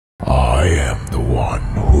I am the one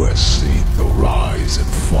who has seen the rise and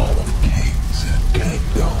fall of kings and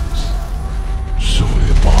kingdoms.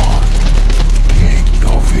 Suleiman, king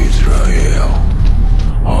of Israel,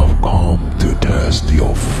 I've come to test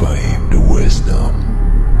your famed wisdom.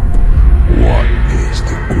 What is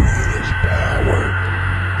the greatest power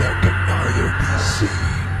that can neither be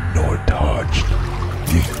seen nor touched?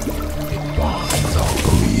 It binds all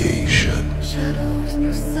creation. Shadows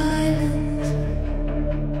were silent,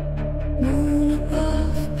 moon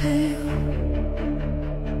above pale,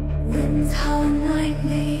 winds howl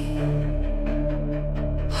nightly,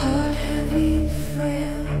 heart heavy,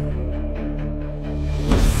 frail,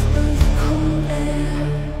 whispers cold air,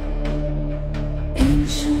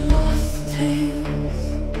 ancient lost tales,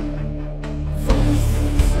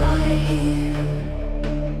 voices lie here,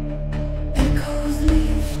 echoes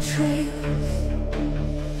leave trails.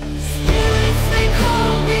 Spirits they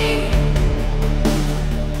call me,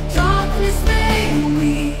 darkness they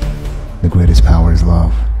weave. The greatest power is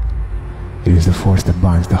love. It is the force that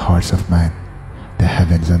binds the hearts of men, the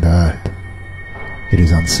heavens and the earth. It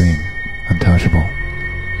is unseen, untouchable,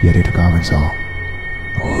 yet it governs all.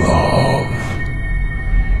 Love.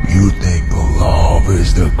 You think love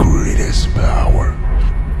is the greatest power?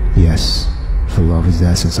 Yes, for love is the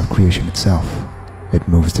essence of creation itself. It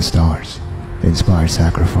moves the stars. It inspires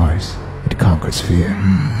sacrifice. It conquers fear.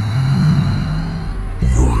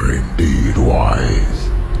 You're indeed wise.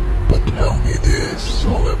 But tell me this,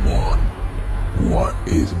 Solomon. What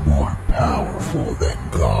is more powerful than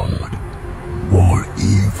God? More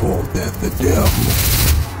evil than the devil?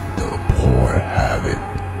 The poor have it,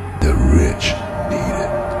 the rich need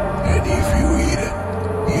it, and if you eat it,